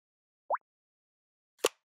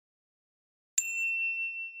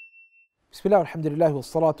Bismillah, alhamdulillah,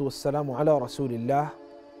 wassalatu wassalamu ala rasulillah.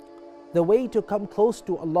 The way to come close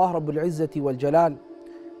to Allah Rabbul Izzati wal Jalal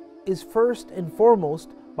is first and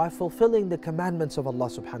foremost by fulfilling the commandments of Allah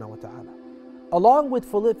subhanahu wa ta'ala. Along with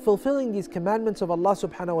fulfilling these commandments of Allah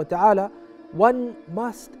subhanahu wa ta'ala, one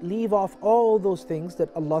must leave off all those things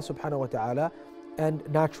that Allah subhanahu wa ta'ala, and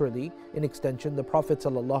naturally, in extension, the Prophet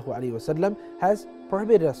sallallahu alaihi wasallam has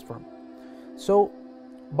prohibited us from. So,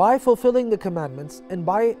 by fulfilling the commandments and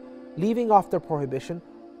by leaving off the prohibition,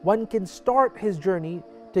 one can start his journey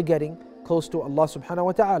to getting close to Allah subhanahu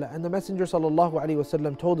wa ta'ala. And the Messenger sallallahu alaihi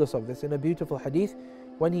wasallam told us of this in a beautiful hadith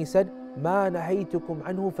when he said, مَا نَهَيْتُكُمْ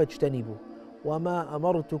عَنْهُ فَاجْتَنِبُوا وَمَا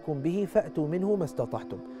أَمَرْتُكُمْ بِهِ فَأْتُوا مِنْهُ مَا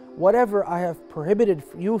اسْتَطَعْتُمْ. Whatever I have prohibited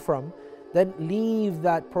you from, then leave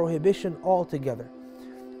that prohibition altogether.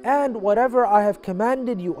 And whatever I have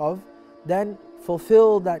commanded you of, then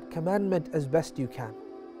fulfill that commandment as best you can.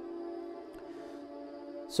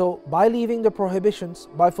 So by leaving the prohibitions,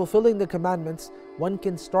 by fulfilling the commandments, one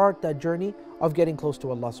can start that journey of getting close to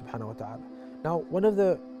Allah subhanahu wa ta'ala. Now, one of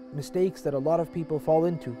the mistakes that a lot of people fall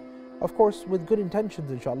into, of course with good intentions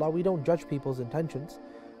inshallah, we don't judge people's intentions,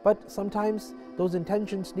 but sometimes those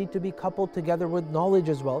intentions need to be coupled together with knowledge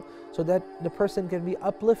as well, so that the person can be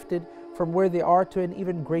uplifted from where they are to an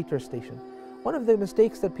even greater station. One of the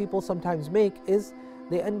mistakes that people sometimes make is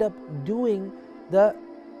they end up doing the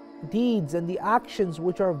deeds and the actions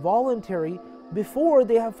which are voluntary before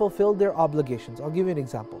they have fulfilled their obligations. I'll give you an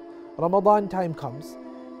example. Ramadan time comes,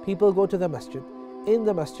 people go to the masjid. In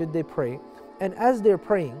the masjid they pray, and as they're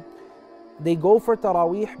praying, they go for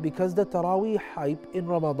Taraweeh because the Taraweeh hype in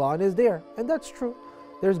Ramadan is there. And that's true.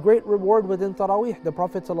 There's great reward within Taraweeh. The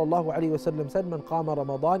Prophet ﷺ said, "Man qama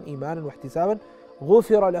Ramadan imanan wa ihtisaban,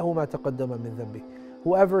 ghufira lahu ma taqaddama min dhanbih."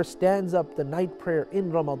 Whoever stands up the night prayer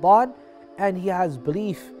in Ramadan and he has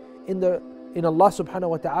belief in Allah subhanahu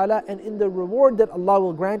wa ta'ala and in the reward that Allah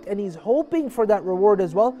will grant, and he's hoping for that reward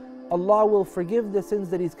as well, Allah will forgive the sins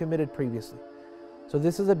that he's committed previously. So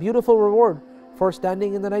this is a beautiful reward for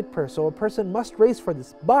standing in the night prayer. So a person must race for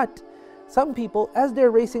this. But some people, as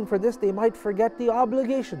they're racing for this, they might forget the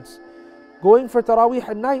obligations. Going for Taraweeh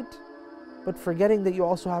at night, but forgetting that you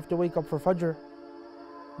also have to wake up for Fajr.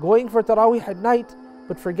 Going for Taraweeh at night,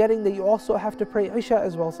 but forgetting that you also have to pray Isha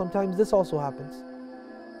as well. Sometimes this also happens.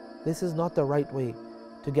 This is not the right way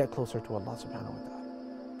to get closer to Allah subhanahu wa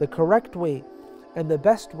ta'ala. The correct way and the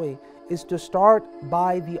best way is to start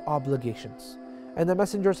by the obligations. And the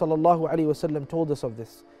Messenger sallallahu alaihi wasallam told us of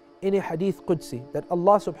this in a hadith Qudsi, that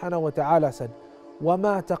Allah subhanahu wa ta'ala said,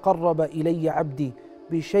 وَمَا تَقَرَّبَ إِلَيَّ عَبْدِي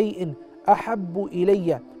بِشَيْءٍ أَحَبُّ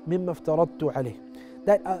إِلَيَّ مِمَّا افْتَرَضْتُ عَلَيْهِ.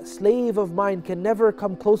 That a slave of mine can never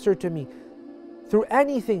come closer to me through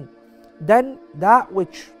anything than that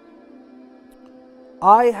which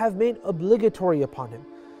I have made obligatory upon him.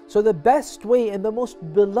 So the best way and the most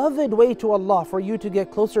beloved way to Allah for you to get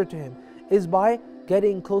closer to Him is by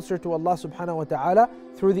getting closer to Allah subhanahu wa ta'ala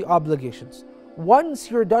through the obligations. Once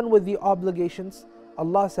you're done with the obligations,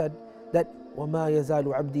 Allah said that وَمَا يَزَالُ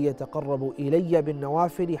عَبْدِي يَتَقَرَّبُ إِلَيَّ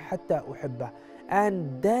بِالنَّوَافِلِ حَتَّى أُحِبَّهُ.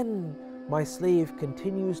 And then my slave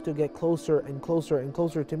continues to get closer and closer and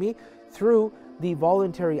closer to me through the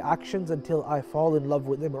voluntary actions until I fall in love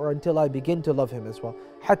with him, or until I begin to love him as well.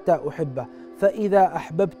 حَتَّى أُحِبَّهُ فَإِذَا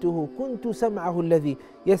أَحْبَبْتُهُ كُنْتُ سَمْعَهُ الَّذِي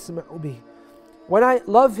يَسْمَعُ بِهِ. When I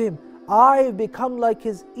love him, I become like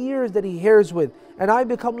his ears that he hears with, and I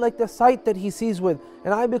become like the sight that he sees with,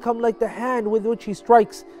 and I become like the hand with which he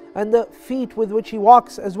strikes, and the feet with which he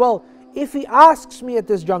walks as well. If he asks me at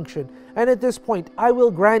this junction and at this point, I will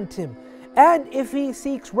grant him. And if he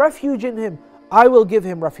seeks refuge in him, I will give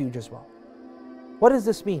him refuge as well. What does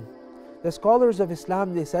this mean? The scholars of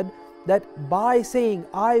Islam, they said that by saying,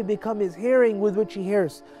 I become his hearing with which he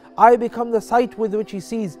hears, I become the sight with which he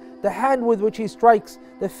sees, the hand with which he strikes,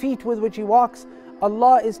 the feet with which he walks,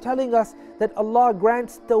 Allah is telling us that Allah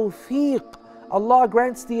grants tawfiq, Allah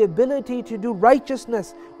grants the ability to do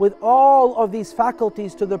righteousness with all of these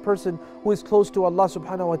faculties to the person who is close to Allah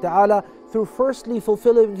subhanahu wa ta'ala through firstly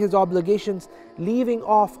fulfilling his obligations, leaving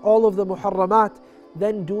off all of the muharramat,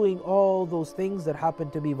 then doing all those things that happen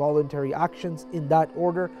to be voluntary actions in that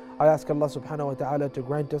order. I ask Allah subhanahu wa ta'ala to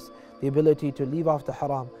grant us the ability to leave off the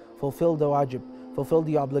haram, fulfill the wajib, fulfill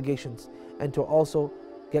the obligations, and to also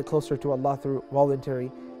get closer to Allah through voluntary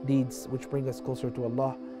deeds which bring us closer to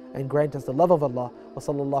Allah, and grant us the love of Allah. Wa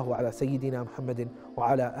sallallahu ala Sayyidina Muhammadin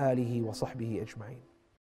wa ala alihi wa sahbihi ajma'in.